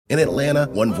In Atlanta,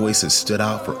 one voice has stood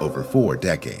out for over 4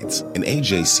 decades. An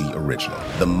AJC original,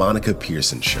 The Monica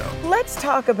Pearson Show. Let's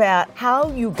talk about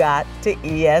how you got to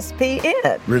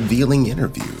ESPN. Revealing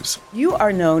interviews. You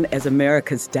are known as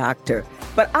America's doctor,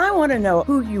 but I want to know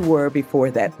who you were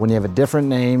before that. When you have a different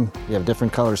name, you have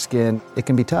different color skin, it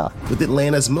can be tough. With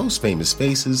Atlanta's most famous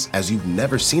faces as you've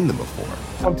never seen them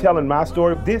before. I'm telling my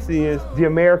story. This is the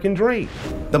American dream.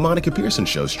 The Monica Pearson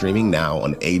Show, streaming now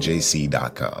on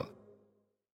AJC.com.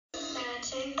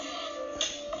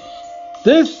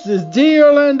 This is D.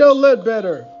 Orlando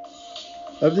Ledbetter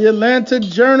of the Atlanta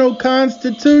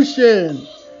Journal-Constitution,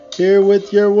 here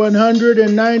with your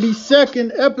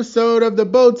 192nd episode of the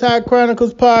Bowtie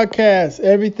Chronicles podcast.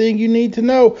 Everything you need to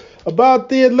know about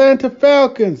the Atlanta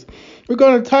Falcons. We're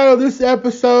going to title this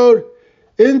episode,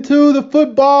 Into the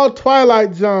Football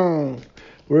Twilight Zone.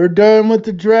 We're done with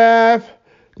the draft.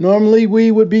 Normally we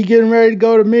would be getting ready to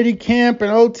go to mini-camp and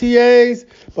OTAs,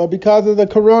 but because of the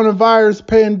coronavirus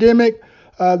pandemic,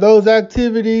 those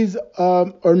activities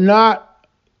are not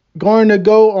going to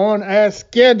go on as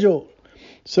scheduled.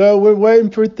 So we're waiting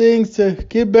for things to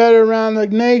get better around the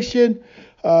nation.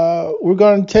 We're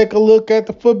going to take a look at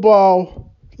the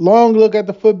long look at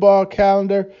the football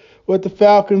calendar, what the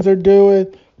Falcons are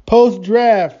doing.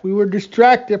 Post-draft, we were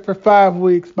distracted for 5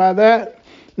 weeks by that.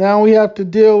 Now we have to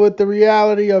deal with the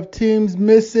reality of teams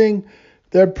missing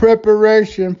their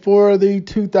preparation for the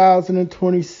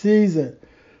 2020 season.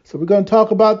 So we're going to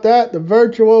talk about that, the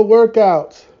virtual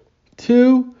workouts.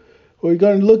 2, we're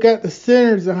going to look at the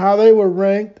centers and how they were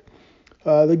ranked.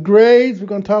 The grades, we're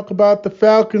going to talk about the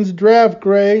Falcons draft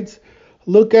grades.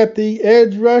 Look at the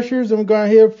edge rushers, and we're going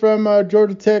to hear from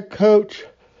Georgia Tech coach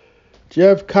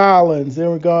Jeff Collins. And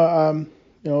we're going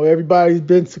to, everybody's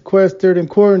been sequestered and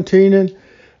quarantining.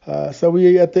 So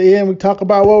we, at the end, we talk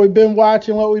about what we've been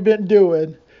watching, what we've been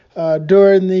doing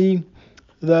during the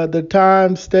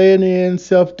time staying in,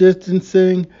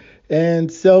 self-distancing,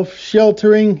 and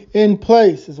self-sheltering in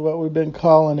place is what we've been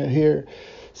calling it here.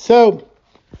 So,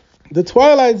 the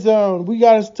Twilight Zone, we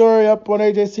got a story up on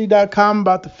AJC.com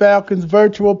about the Falcons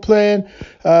virtual plan.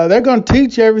 They're going to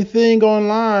teach everything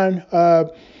online.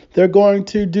 They're going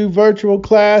to do virtual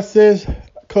classes.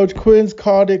 Coach Quinn's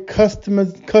called it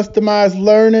customized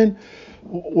learning,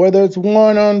 whether it's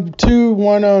 1-on-2,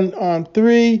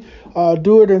 1-on-3.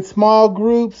 Do it in small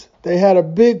groups. They had a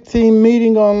big team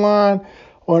meeting online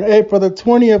on April the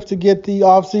 20th to get the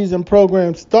off-season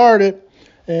program started.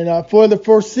 And for the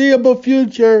foreseeable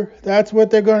future, that's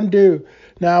what they're going to do.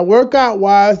 Now,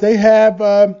 workout-wise, they have,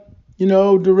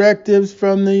 directives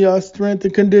from the strength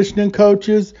and conditioning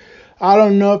coaches. I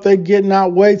don't know if they're getting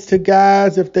out weights to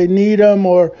guys, if they need them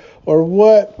or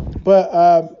what.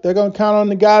 But they're going to count on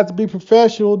the guys to be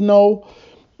professional, know,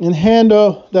 and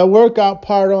handle the workout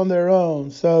part on their own.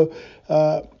 So,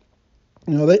 they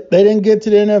didn't get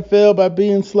to the NFL by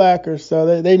being slackers.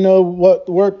 So they know what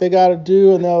work they got to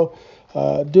do, and they'll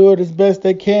do it as best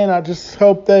they can. I just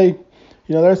hope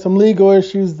there's some legal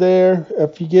issues there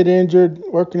if you get injured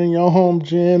working in your home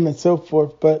gym and so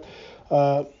forth. But,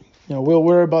 we'll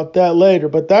worry about that later.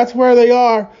 But that's where they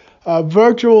are.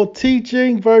 Virtual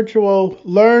teaching, virtual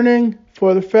learning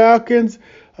for the Falcons,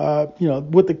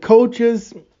 with the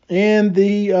coaches and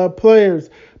the players.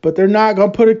 But they're not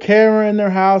going to put a camera in their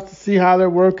house to see how they're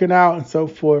working out and so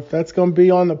forth. That's going to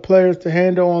be on the players to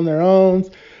handle on their own.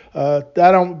 That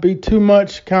don't be too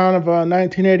much kind of a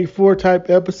 1984 type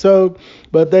episode.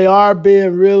 But they are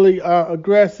being really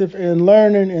aggressive in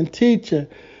learning and teaching.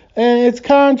 And it's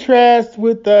contrast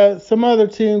with some other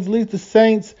teams. At least the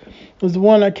Saints was the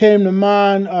one that came to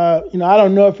mind. I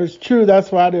don't know if it's true.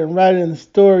 That's why I didn't write it in the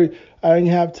story. I didn't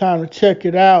have time to check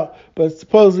it out. But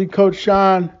supposedly Coach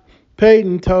Sean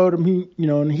Payton told him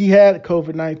he had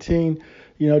COVID-19.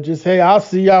 Just, hey, I'll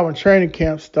see y'all when training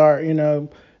camp start.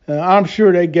 I'm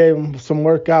sure they gave him some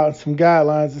workout and some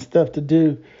guidelines and stuff to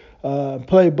do,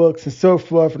 playbooks and so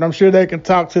forth. And I'm sure they can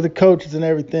talk to the coaches and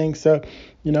everything. So,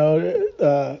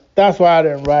 that's why I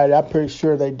didn't write it. I'm pretty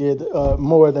sure they did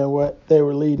more than what they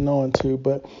were leading on to.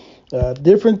 But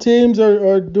different teams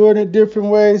are doing it different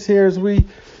ways here as we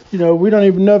don't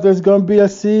even know if there's going to be a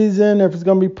season, if it's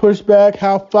going to be pushed back,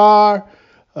 how far.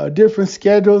 Different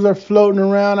schedules are floating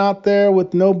around out there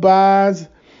with no buys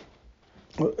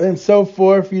and so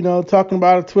forth, talking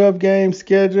about a 12-game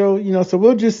schedule, so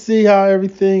we'll just see how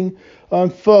everything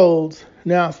unfolds.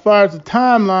 Now, as far as the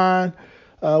timeline,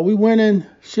 we went in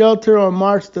shelter on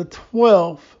March the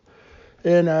 12th,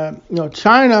 and,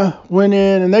 China went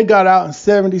in and they got out in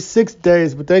 76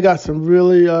 days, but they got some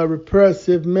really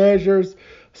repressive measures.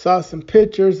 Saw some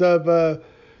pictures of,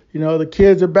 the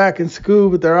kids are back in school,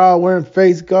 but they're all wearing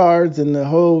face guards and the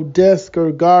whole desk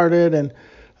are guarded. And,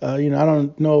 I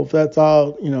don't know if that's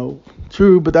all,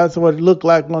 true, but that's what it looked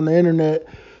like on the internet.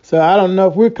 So I don't know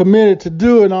if we're committed to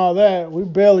doing all that. We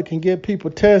barely can get people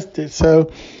tested.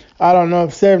 So I don't know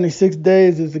if 76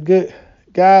 days is a good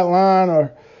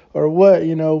guideline or what,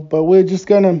 but we're just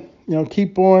going to,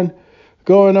 keep on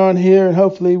going on here, and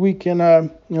hopefully we can,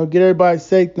 get everybody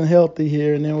safe and healthy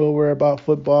here, and then we'll worry about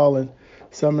football and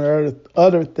some of the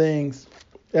other things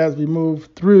as we move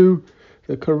through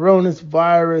the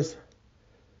coronavirus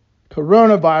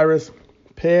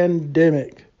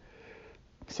pandemic.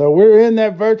 So we're in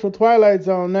that virtual twilight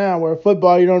zone now where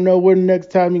football, you don't know when the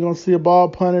next time you're going to see a ball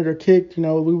punted or kicked. We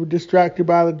were distracted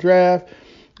by the draft.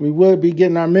 We would be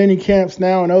getting our mini camps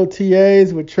now and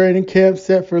OTAs with training camps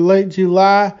set for late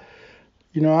July.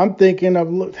 I'm thinking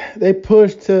of they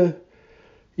pushed to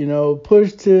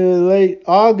late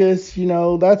August.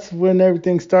 That's when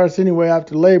everything starts anyway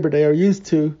after Labor Day, or used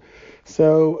to.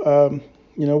 So,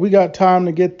 we got time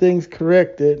to get things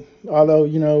corrected. Although,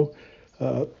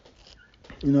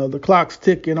 the clock's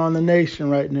ticking on the nation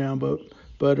right now. But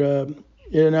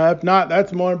if not,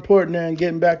 that's more important than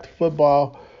getting back to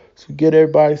football. So get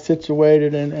everybody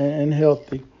situated and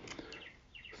healthy.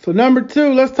 So number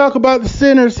 2, let's talk about the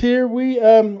centers here. We,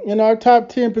 in our top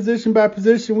 10 position by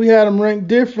position, we had them ranked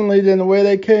differently than the way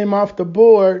they came off the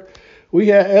board. We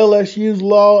had LSU's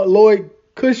Lloyd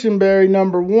Cushenberry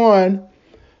number 1,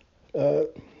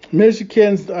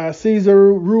 Michigan's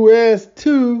Cesar Ruiz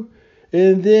 2,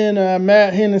 and then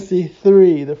Matt Hennessy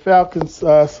 3. The Falcons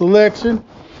selection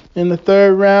in the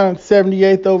 3rd round,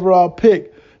 78th overall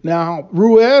pick. Now,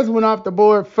 Ruiz went off the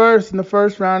board first in the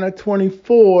 1st round at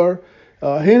 24.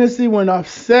 Hennessy went off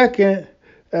second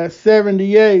at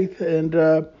 78th,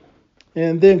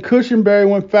 and then Cushenberry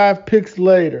went 5 picks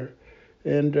later.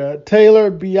 And Taylor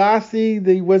Biasi,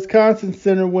 the Wisconsin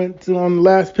center, went on the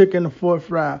last pick in the 4th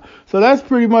round. So that's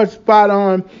pretty much spot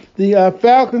on. The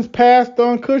Falcons passed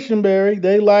on Cushenberry.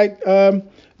 They liked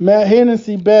Matt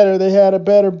Hennessy better. They had a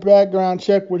better background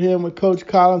check with him with Coach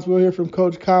Collins. We'll hear from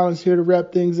Coach Collins here to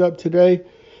wrap things up today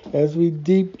as we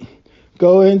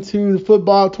go into the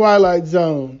football twilight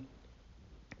zone.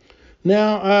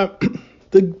 Now,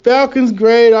 the Falcons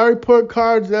grade, our report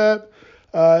card's up.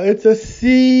 It's a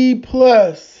C+.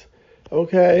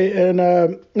 Okay,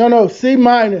 and C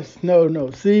minus.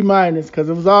 No, C minus, because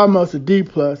it was almost a D+.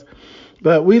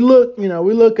 But we look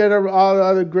at all the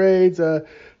other grades.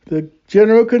 The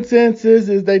general consensus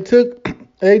is they took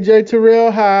A.J.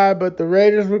 Terrell high, but the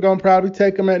Raiders were going to probably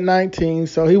take him at 19,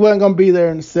 so he wasn't going to be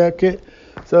there in a second.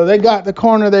 So they got the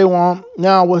corner they want.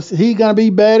 Now, was he going to be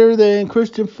better than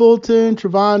Christian Fulton,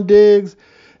 Trevon Diggs,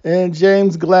 and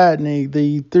James Gladney,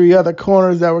 the 3 other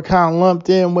corners that were kind of lumped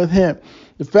in with him?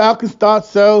 The Falcons thought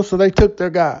so they took their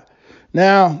guy.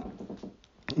 Now,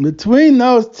 between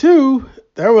those two,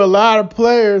 there were a lot of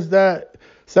players that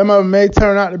some of them may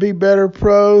turn out to be better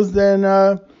pros than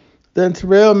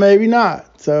Terrell, maybe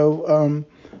not. So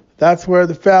that's where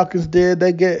the Falcons did.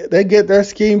 They get their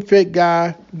scheme fit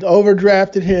guy,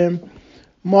 overdrafted him.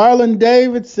 Marlon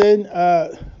Davidson,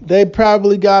 they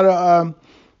probably got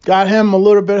him a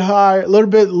little bit higher, a little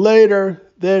bit later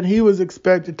than he was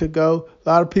expected to go. A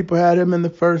lot of people had him in the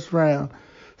 1st round.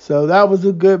 So that was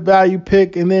a good value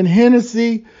pick. And then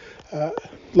Hennessy, a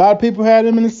lot of people had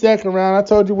him in the 2nd round. I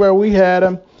told you where we had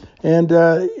him. And,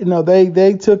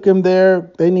 they took him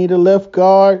there. They need a left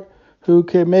guard who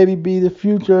can maybe be the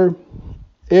future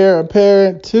heir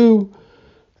apparent to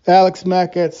Alex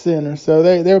Mack at center. So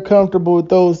they're comfortable with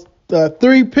those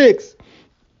 3 picks.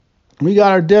 We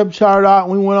got our depth chart out,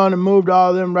 and we went on and moved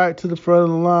all of them right to the front of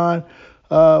the line,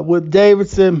 with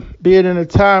Davidson being in a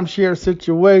timeshare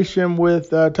situation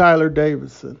with Tyler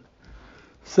Davidson.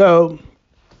 So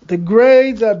the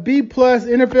grades, B+,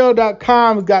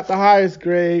 NFL.com has got the highest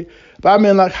grade. But I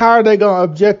mean, how are they going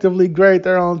to objectively grade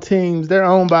their own teams? They're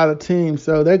owned by the team,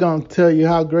 so they're going to tell you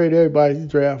how great everybody's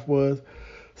draft was.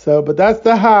 So, but that's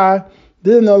the high.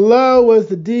 Then the low was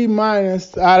the D-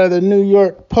 out of the New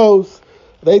York Post.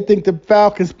 They think the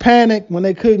Falcons panicked when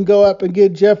they couldn't go up and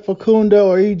get Jeff Facundo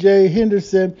or E.J.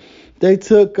 Henderson. They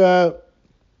took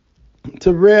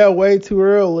Terrell way too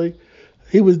early.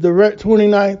 He was the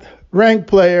 29th ranked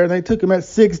player, and they took him at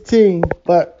 16,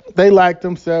 but they liked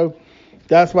him, so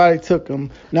that's why they took him.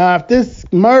 Now, if this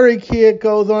Murray kid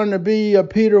goes on to be a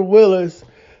Peter Willis,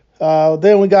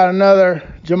 then we got another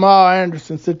Jamal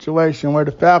Anderson situation where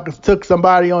the Falcons took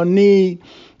somebody on need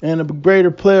and a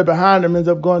greater player behind him ends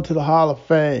up going to the Hall of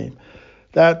Fame.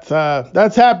 That's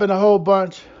happened a whole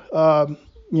bunch, in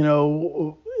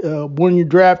when you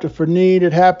drafted for need.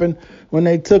 It happened when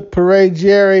they took Parade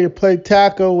Jerry to play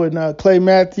tackle when Clay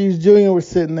Matthews Jr. was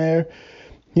sitting there.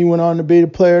 He went on to be the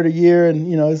player of the year, and,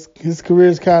 his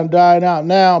career's kind of dying out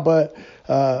now, but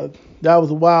that was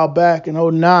a while back in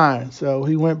 2009. So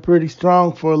he went pretty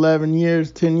strong for 10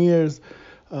 years,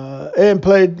 and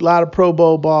played a lot of Pro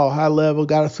Bowl ball, high level,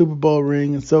 got a Super Bowl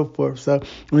ring and so forth. So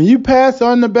when you pass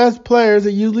on the best players,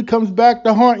 it usually comes back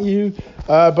to haunt you,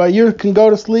 but you can go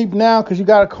to sleep now because you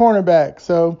got a cornerback.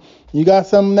 So you got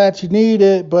something that you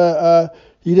needed, but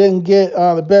you didn't get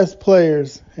the best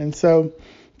players. And so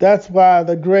that's why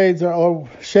the grades are all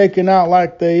shaking out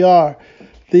like they are.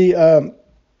 The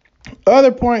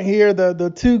other point here,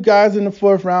 the two guys in the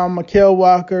fourth round, Mykal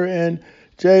Walker and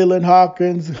Jalen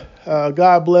Hawkins,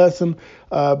 God bless them,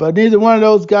 but neither one of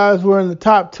those guys were in the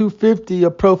top 250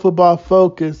 of Pro Football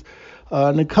Focus.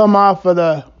 And to come off of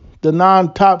the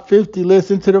non-top 50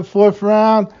 list into the fourth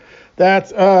round,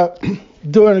 that's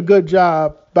doing a good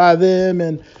job by them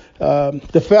and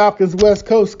the Falcons West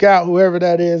Coast scout, whoever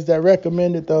that is, that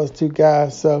recommended those two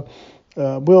guys. So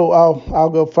I'll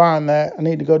go find that. I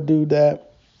need to go do that.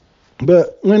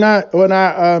 But when I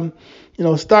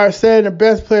start saying the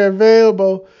best player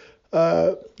available,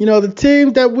 the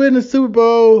teams that win the Super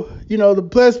Bowl, the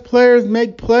best players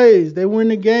make plays. They win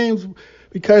the games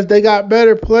because they got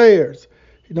better players.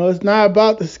 It's not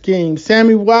about the scheme.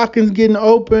 Sammy Watkins getting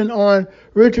open on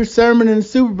Richard Sherman in the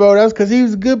Super Bowl, that's because he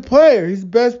was a good player. He's the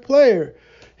best player.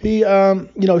 He,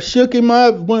 shook him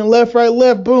up, went left, right,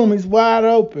 left, boom, he's wide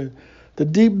open. The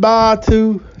deep ball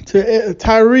to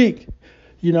Tyreek.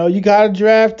 You got to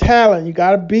draft talent. You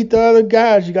got to beat the other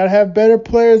guys. You got to have better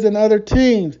players than other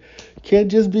teams. You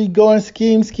can't just be going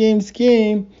scheme,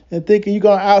 and thinking you're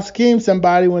going to out-scheme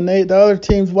somebody when the other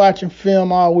team's watching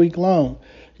film all week long.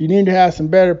 You need to have some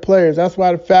better players. That's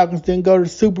why the Falcons didn't go to the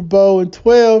Super Bowl in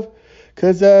 12,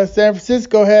 because San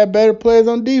Francisco had better players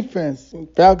on defense.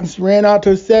 Falcons ran out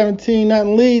to a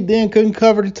 17-0 lead, then couldn't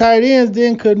cover the tight ends,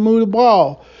 then couldn't move the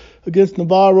ball against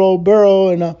Navarro Burrow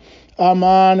and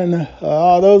Amon and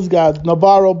all those guys.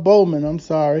 Navarro Bowman, I'm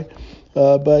sorry.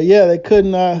 But yeah, they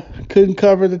couldn't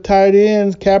cover the tight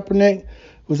ends. Kaepernick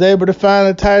was able to find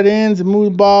the tight ends and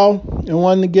move the ball and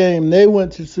won the game. They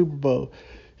went to the Super Bowl.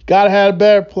 You got to have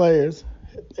better players.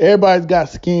 Everybody's got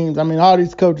schemes. I mean, all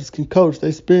these coaches can coach.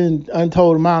 They spend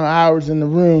untold amount of hours in the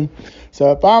room.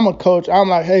 So if I'm a coach, I'm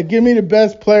like, hey, give me the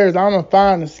best players. I'm going to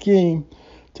find a scheme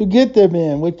to get them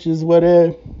in, which is what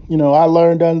I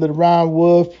learned under the Ron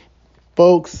Wolf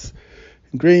folks,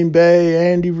 Green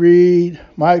Bay, Andy Reid,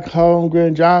 Mike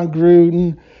Holmgren, John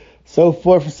Gruden, so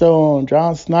forth and so on,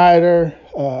 John Snyder,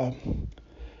 so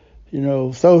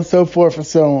forth and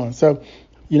so on. So,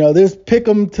 this pick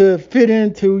them to fit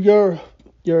into your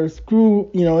screw,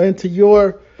 into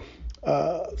your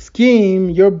scheme,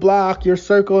 your block, your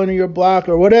circle into your block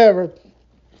or whatever.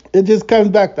 It just comes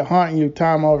back to haunting you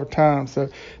time over time. So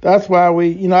that's why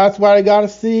that's why they got a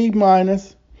C-.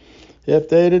 If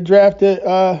they'd have drafted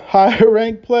higher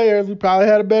ranked players, we probably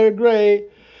had a better grade.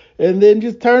 And then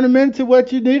just turn them into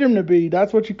what you need them to be.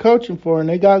 That's what you're coaching for, and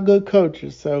they got good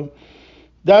coaches. So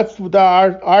that's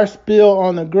our spiel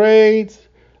on the grades.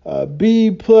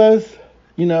 B+.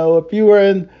 If you were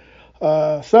in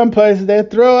some places, they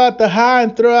throw out the high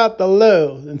and throw out the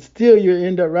low, and still you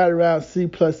end up right around C+,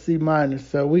 C-.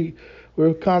 So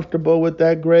we're comfortable with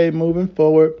that grade moving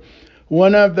forward.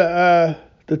 One of the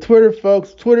Twitter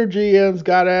folks, Twitter GMs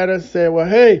got at us and said, well,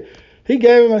 hey, he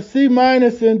gave him a C-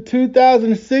 in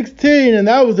 2016, and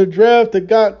that was a draft that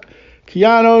got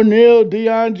Keanu Neal,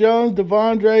 Deion Jones,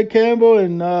 Devondre Campbell,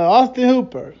 and Austin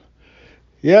Hooper.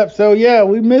 Yep, so yeah,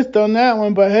 we missed on that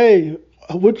one, but hey,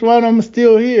 which one of them is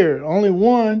still here? Only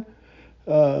one.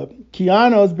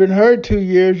 Keanu's been hurt 2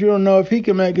 years. You don't know if he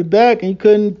can make it back, and you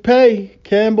couldn't pay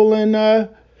Campbell and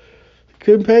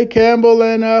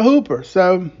Hooper.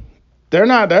 So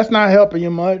that's not helping you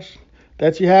much.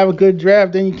 That you have a good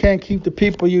draft, then you can't keep the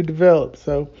people you develop.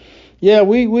 So yeah,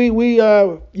 you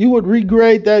would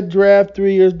regrade that draft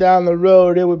 3 years down the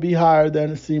road. It would be higher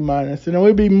than a C-, and then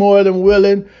we'd be more than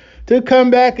willing to come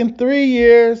back in 3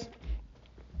 years,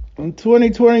 in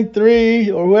 2023,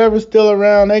 or whoever's still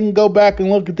around. They can go back and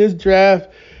look at this draft.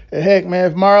 And heck, man,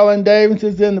 if Marlon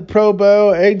Davidson's in the Pro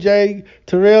Bowl, A.J.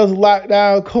 Terrell's locked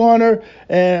down corner,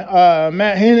 and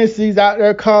Matt Hennessy's out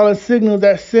there calling signals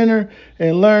at center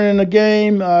and learning the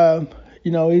game, he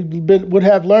would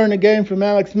have learned the game from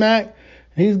Alex Mack.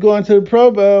 He's going to the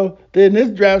Pro Bowl. Then this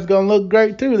draft's going to look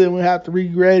great, too. Then we have to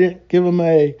regrade it, give him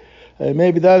a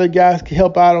maybe the other guys can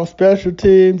help out on special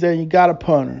teams, and you got a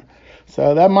punter.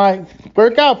 So that might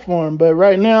work out for him. But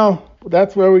right now,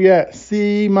 that's where we at,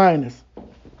 C-.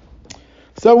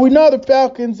 So we know the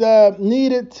Falcons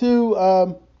needed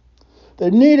to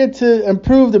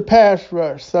improve the pass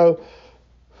rush. So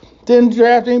didn't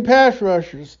draft any pass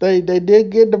rushers. They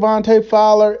did get Devontae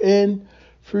Fowler in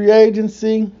free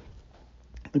agency.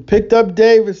 They picked up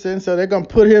Davidson, so they're going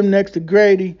to put him next to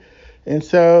Grady. And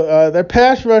so their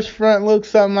pass rush front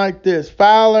looks something like this.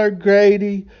 Fowler,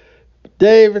 Grady,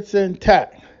 Davidson,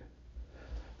 Tack.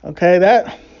 Okay,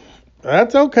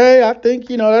 that's okay. I think,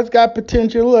 that's got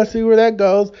potential. Let's see where that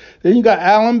goes. Then you got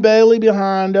Alan Bailey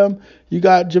behind them. You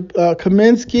got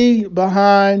Kaminsky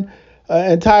behind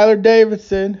and Tyler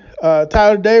Davidson.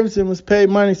 Tyler Davidson was paid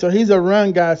money, so he's a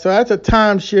run guy. So that's a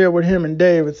timeshare with him and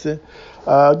Davidson.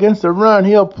 Against the run,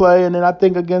 he'll play, and then I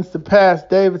think against the pass,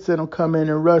 Davidson will come in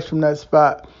and rush from that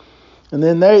spot. And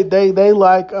then they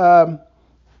like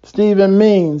Steven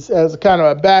Means as kind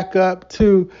of a backup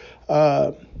to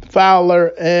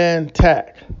Fowler and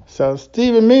Tack. So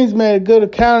Steven Means made a good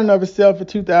accounting of himself in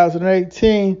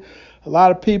 2018. A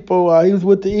lot of people, he was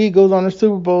with the Eagles on the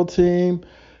Super Bowl team,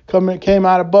 came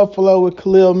out of Buffalo with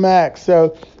Khalil Mack.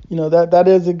 So, that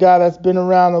is a guy that's been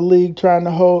around the league trying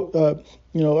to hold,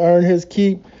 earn his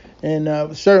keep,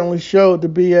 and certainly showed to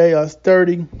be a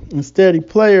sturdy and steady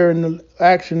player in the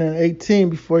action in 18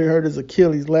 before he hurt his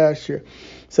Achilles last year.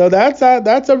 So that's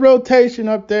a rotation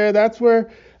up there. That's where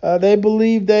they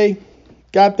believe they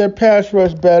got their pass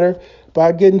rush better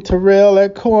by getting Terrell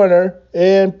at corner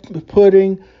and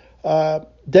putting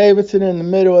Davidson in the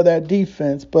middle of that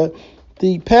defense. But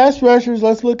the pass rushers,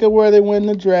 let's look at where they went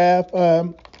in the draft.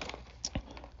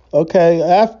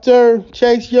 After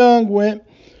Chase Young went,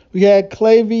 we had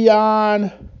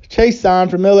Clavion Chason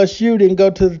from LSU didn't go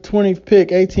to the 20th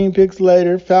pick. 18 picks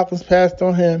later, Falcons passed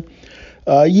on him.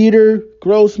 Yetur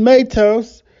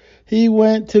Gross-Matos, he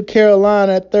went to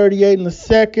Carolina at 38 in the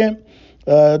second.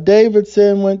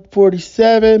 Davidson went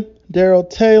 47. Darrell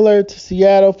Taylor to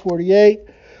Seattle, 48.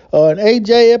 And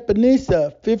A.J.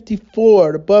 Epinesa,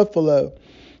 54 to Buffalo.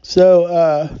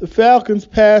 So the Falcons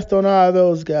passed on all of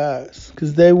those guys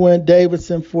because they went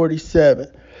Davidson,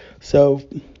 47. So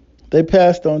they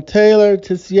passed on Taylor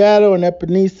to Seattle and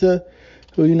Epinesa,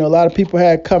 who, a lot of people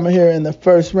had coming here in the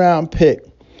first round pick.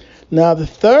 Now, the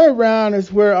third round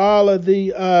is where all of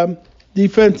the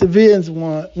defensive ends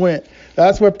went.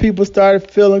 That's where people started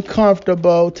feeling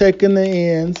comfortable taking the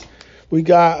ends. We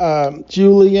got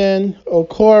Julian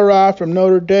Okwara from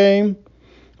Notre Dame,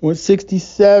 went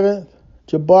 67th.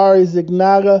 Jabari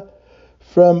Zignaga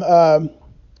from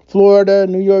Florida,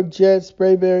 New York Jets,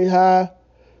 Sprayberry High,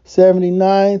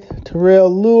 79th. Terrell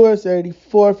Lewis,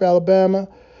 84th, Alabama.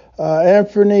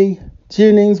 Anthony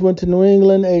Jennings went to New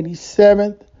England,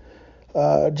 87th.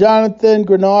 Jonathan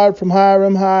Grenard from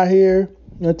Hiram High here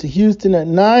went to Houston at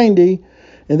 90.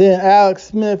 And then Alex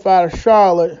Smith out of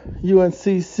Charlotte,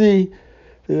 UNCC,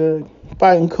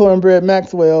 fighting Cornbread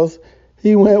Maxwell's.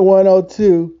 He went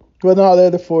 102. Well, no, they're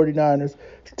the 49ers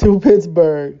to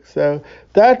Pittsburgh. So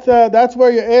that's where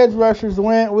your edge rushers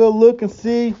went. We'll look and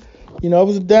see. It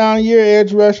was a down year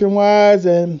edge rushing wise,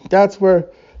 and that's where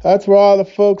all the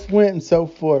folks went and so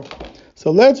forth.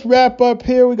 So let's wrap up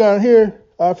here. We're going to hear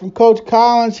from Coach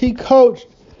Collins. He coached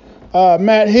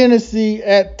Matt Hennessy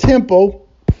at Temple.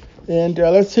 And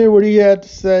let's hear what he had to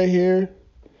say here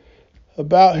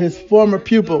about his former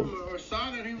pupil. Or saw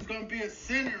that he was going to be a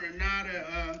center and not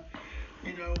a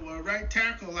right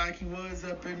tackle like he was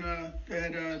up in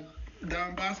at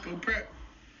Don Bosco Prep.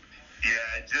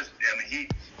 Yeah, he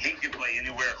can play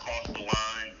anywhere across the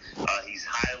line. He's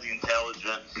highly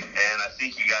intelligent, and I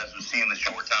think you guys have seen the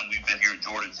short time we've been here at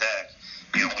Georgia Tech.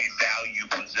 We value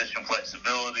position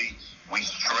flexibility. We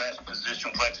stress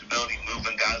position flexibility,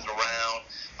 moving guys around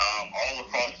all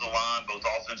across the line, both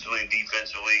offensively and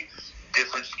defensively.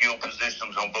 Different skill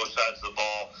positions on both sides of the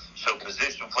ball. So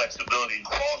position flexibility and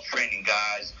cross-training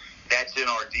guys, that's in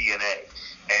our DNA.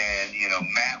 And,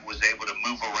 Matt was able to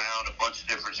move around a bunch of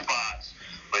different spots,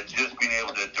 but just being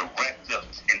able to direct the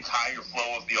entire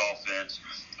flow of the offense.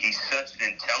 He's such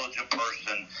an intelligent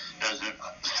person, does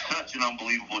such an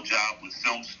unbelievable job with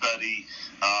film study,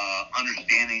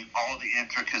 understanding all the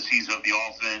intricacies of the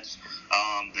offense,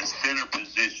 the center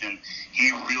position.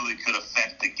 He really could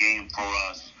affect the game for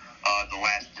us the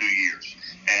last 2 years.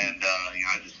 And,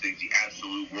 I just think the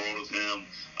absolute world of him,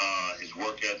 his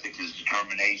work ethic, his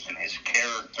determination, his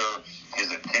character,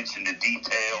 his attention to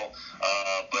detail,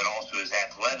 but also his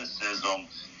athleticism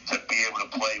to be able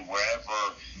to play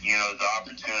wherever, the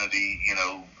opportunity,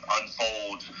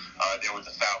 unfolds there with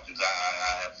the Falcons.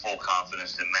 I have full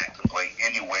confidence that Matt can play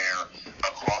anywhere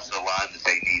across the line that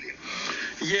they need him.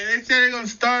 Yeah, they said they're going to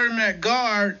start him at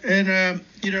guard, and,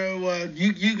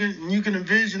 you can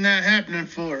envision that happening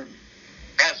for him.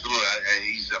 Absolutely.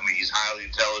 He's highly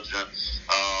intelligent,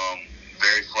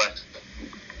 very flexible.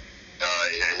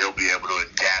 He'll be able to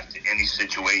adapt to any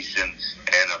situation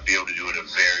and be able to do it at a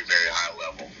very, very high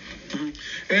level.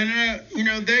 And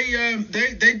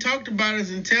they talked about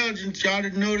his intelligence. Y'all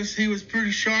didn't notice he was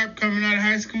pretty sharp coming out of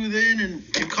high school then,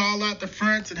 and can call out the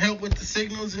fronts and help with the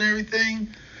signals and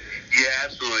everything. Yeah,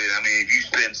 absolutely. I mean, if you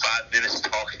spend 5 minutes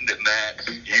talking to Matt,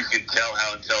 you can tell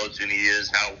how intelligent he is,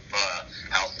 how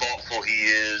thoughtful he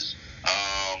is.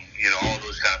 All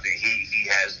those kind of things. He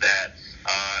has that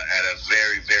at a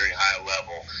very, very high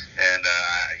level, and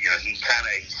he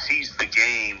sees the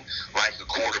game like a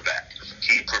quarterback.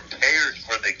 He prepares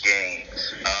for the game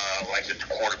like a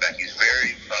quarterback. He's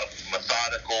very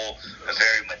methodical,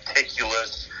 very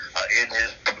meticulous in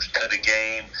his approach to the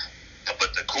game.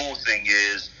 But the cool thing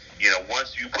is,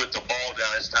 once you put the ball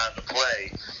down, it's time to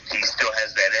play. He still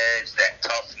has that edge, that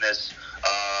toughness.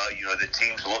 The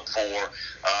teams look for.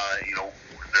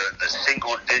 The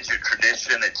single-digit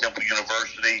tradition at Temple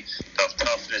University of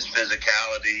toughness,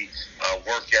 physicality,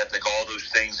 work ethic, all those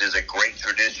things is a great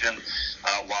tradition.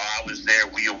 While I was there,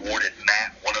 we awarded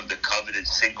Matt one of the coveted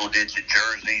single-digit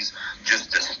jerseys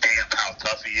just to stamp how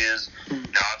tough he is.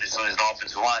 Now, obviously, as an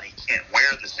offensive line, he can't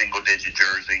wear the single-digit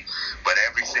jersey, but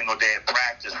every single day at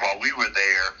practice while we were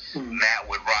there, Matt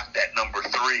would rock that number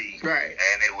 3. Right.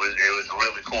 And it was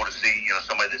really cool to see,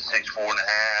 somebody that's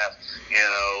 6'4.5",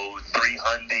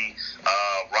 300,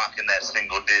 rocking that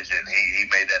single digit. He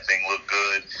made that thing look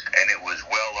good, and it was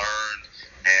well earned,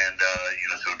 and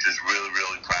so just really,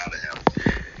 really proud of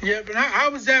him. Yeah, but I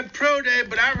was at Pro Day,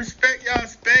 but I respect y'all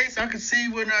space. I could see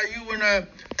when you and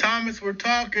Thomas were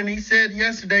talking. He said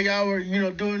yesterday y'all were, he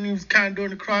was kind of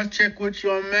doing the cross check with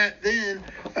you on Matt. Then,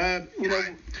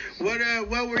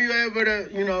 what were you able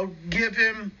to, give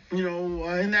him,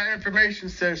 in that information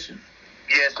session?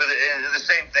 Yeah, so the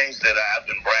same things that I've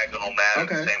been bragging on Matt,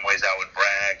 the same ways I would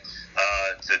brag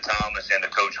to Thomas and to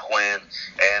Coach Quinn.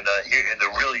 And here, the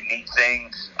really neat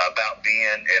thing about being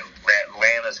at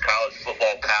Atlanta's college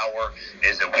football power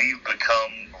is that we've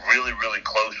become really, really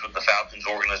close with the Falcons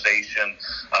organization.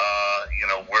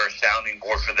 We're a sounding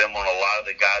board for them on a lot of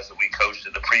the guys that we coached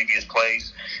at the previous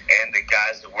place and the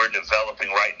guys that we're developing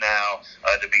right now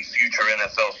to be future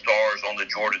NFL stars on the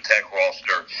Georgia Tech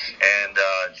roster. And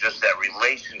just that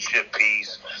relationship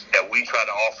piece that we try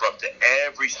to offer up to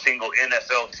every single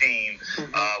NFL team.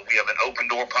 We have an open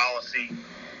door policy.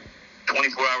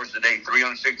 24 hours a day,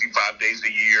 365 days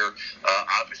a year.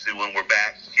 Obviously, when we're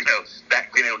back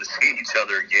being able to see each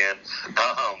other again.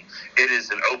 It is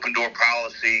an open door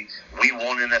policy. We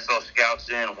want NFL scouts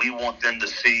in. We want them to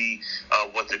see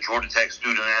what the Georgia Tech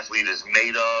student athlete is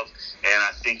made of. And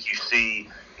I think you see,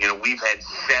 we've had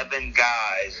 7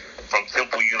 guys from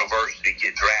Temple University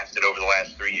get drafted over the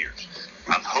last 3 years.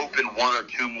 I'm hoping 1 or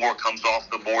 2 more comes off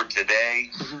the board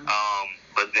today.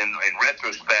 But then in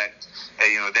retrospect,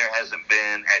 there hasn't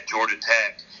been at Georgia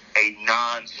Tech a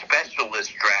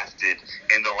non-specialist drafted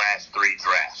in the last 3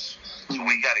 drafts. So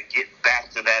we got to get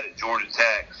back to that at Georgia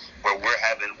Tech, where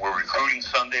we're recruiting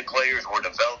Sunday players, we're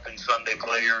developing Sunday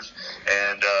players,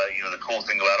 and the cool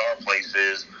thing about our place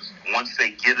is once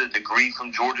they get a degree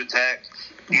from Georgia Tech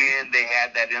and they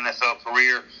have that NFL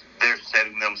career, they're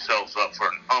setting themselves up for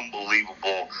an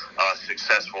unbelievable,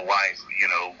 successful life,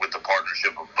 with the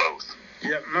partnership of both.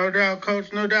 Yep, no doubt,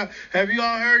 Coach, no doubt. Have you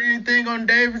all heard anything on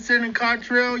Davidson and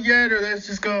Cottrell yet, or that's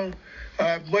just going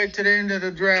to wait to the end of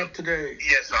the draft today?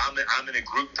 Yes, so I'm in a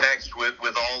group text with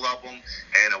all of them,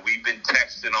 and we've been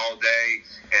texting all day,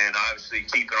 and obviously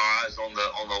keeping our eyes on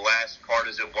the last part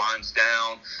as it winds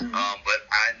down. But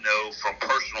I know from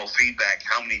personal feedback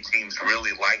how many teams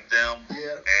really like them,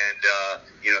 and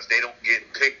if they don't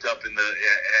get picked up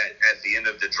at the end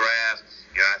of the draft,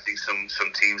 I think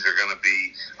some teams are going to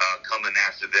be coming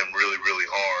after them really, really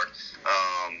hard.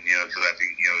 Because I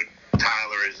think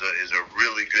Tyler is a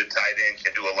really good tight end,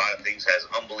 can do a lot of things, has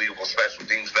unbelievable special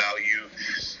teams value.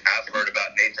 I've heard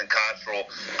about Nathan Cottrell,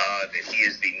 that he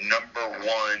is the number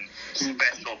 1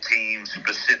 special team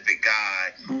specific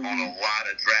guy on a lot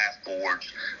of draft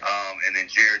boards. And then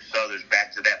Jared Southers,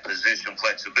 back to that position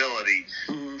flexibility.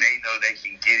 They know they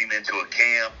can get him into a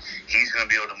camp. He's going to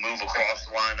be able to move across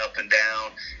the line up and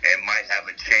down and might have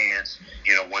a chance,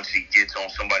 once he gets on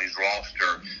somebody's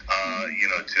roster,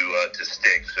 to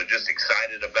stick. So just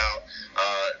excited about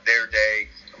their day,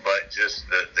 but just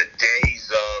the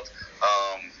days of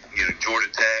Georgia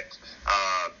Tech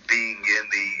being in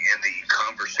the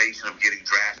conversation of getting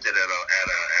drafted at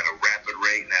a rapid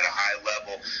rate and at a high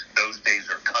level, those days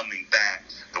are coming back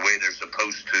the way they're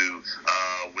supposed to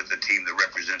with a team that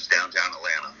represents downtown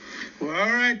Atlanta. Well, Well,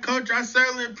 all right, Coach. I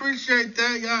certainly appreciate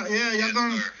that. Y'all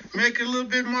going to make it a little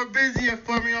bit more busier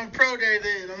for me on Pro Day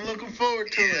then. I'm looking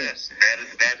forward to it. Yes,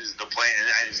 that is the plan.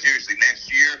 And seriously, next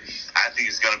year, I think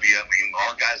it's going to be,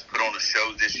 our guys put on a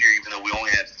show this year, even though we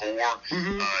only had 4.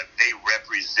 Mm-hmm. They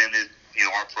represented,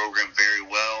 our program very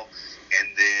well. And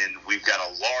then we've got a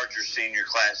larger senior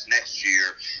class next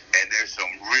year, and there's some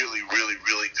really, really,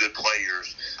 really good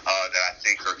players that I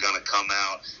think are going to come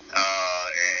out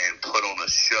and put on a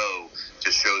show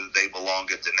to show that they belong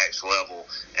at the next level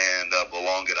and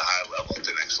belong at a high level at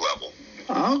the next level.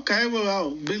 Okay, well,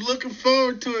 I'll be looking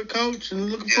forward to it, Coach,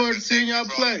 and looking forward to seeing y'all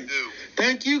play.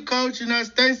 Thank you, Coach, and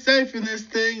stay safe in this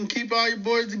thing and keep all your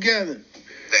boys together.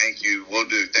 Thank you. Will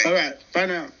do. Thank you. All right, bye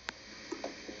now.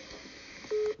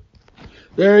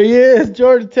 There he is,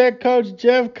 Georgia Tech coach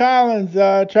Geoff Collins,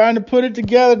 trying to put it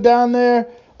together down there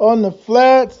on the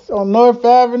flats on North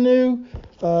Avenue.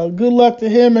 Good luck to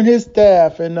him and his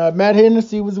staff. And Matt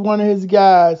Hennessy was one of his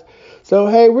guys. So,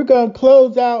 hey, we're going to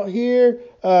close out here.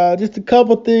 Just a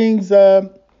couple things. I've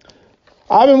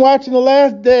been watching The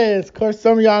Last Dance. Of course,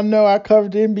 some of y'all know I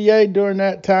covered the NBA during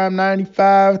that time,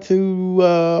 95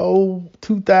 to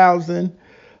 2000.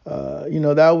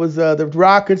 That was the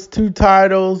Rockets' 2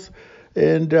 titles.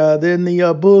 And then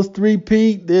the Bulls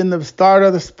 3-peat, then the start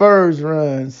of the Spurs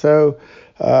run. So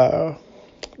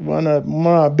one of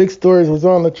my big stories was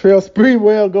on Latrell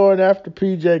Sprewell going after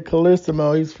P.J.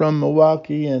 Carlesimo. He's from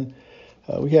Milwaukee, and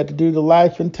we had to do the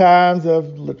life and times of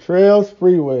Latrell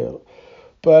Sprewell.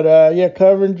 But,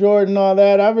 covering Jordan and all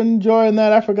that, I've been enjoying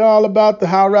that. I forgot all about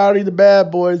how rowdy the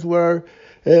bad boys were.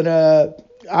 And I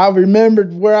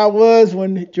remembered where I was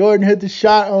when Jordan hit the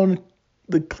shot on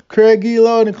the Craig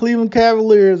Elo and the Cleveland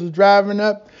Cavaliers was driving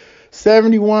up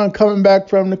 71 coming back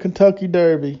from the Kentucky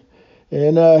Derby.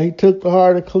 And he took the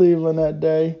heart of Cleveland that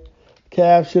day.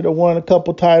 Cavs should have won a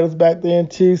couple titles back then,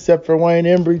 too, except for Wayne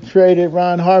Embry traded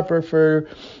Ron Harper for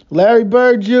Larry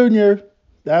Bird Jr.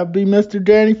 That would be Mr.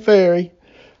 Danny Ferry,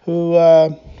 who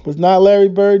was not Larry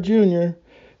Bird Jr.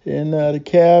 And the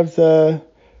Cavs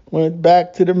went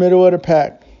back to the middle of the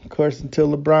pack, of course,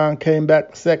 until LeBron came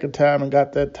back the second time and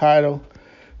got that title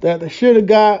that they should have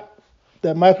got,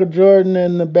 that Michael Jordan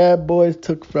and the bad boys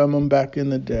took from them back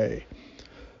in the day.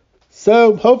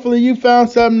 So hopefully you found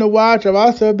something to watch. I've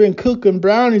also been cooking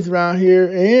brownies around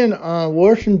here and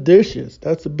washing dishes.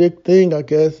 That's a big thing, I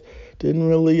guess.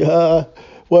 Wasn't really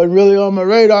on my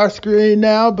radar screen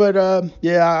now, but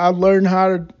I've learned how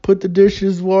to put the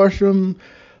dishes, wash them,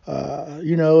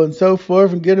 and so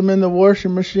forth, and get them in the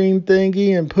washing machine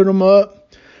thingy and put them up.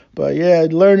 But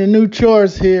learning new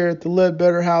chores here at the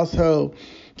Ledbetter household.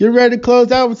 Getting ready to close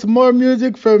out with some more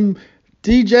music from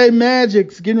DJ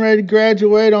Magic's getting ready to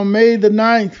graduate on May the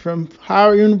 9th from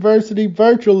Howard University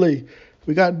virtually.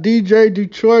 We got DJ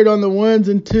Detroit on the 1s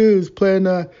and 2s playing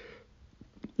the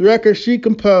record she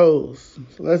composed.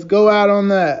 So let's go out on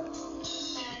that.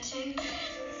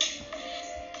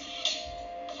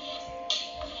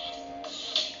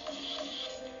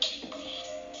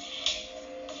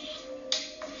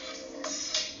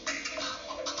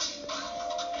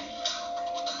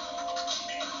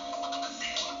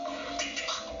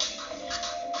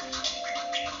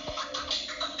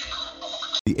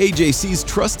 The AJC's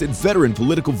trusted veteran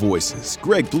political voices,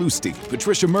 Greg Bluestein,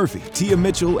 Patricia Murphy, Tia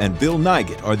Mitchell, and Bill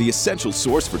Nygut, are the essential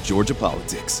source for Georgia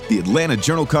politics. The Atlanta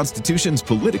Journal-Constitution's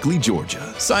Politically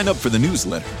Georgia. Sign up for the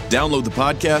newsletter, download the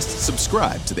podcast,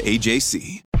 subscribe to the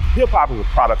AJC. Hip-hop is a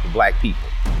product of black people.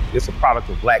 It's a product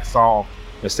of black song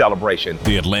and celebration.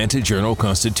 The Atlanta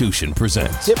Journal-Constitution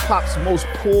presents hip-hop's most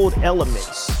pulled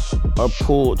elements are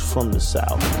pulled from the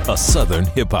South. A Southern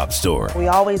hip-hop story. We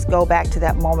always go back to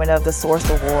that moment of the Source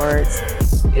Awards.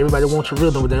 Everybody wants your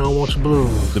rhythm, but they don't want your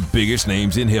blues. The biggest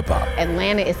names in hip-hop.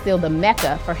 Atlanta is still the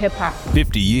mecca for hip-hop.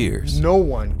 50 years. No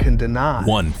one can deny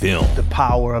one film. The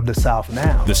power of the South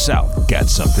now. The South got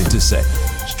something to say.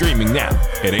 Streaming now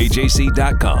at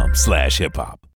ajc.com/hiphop.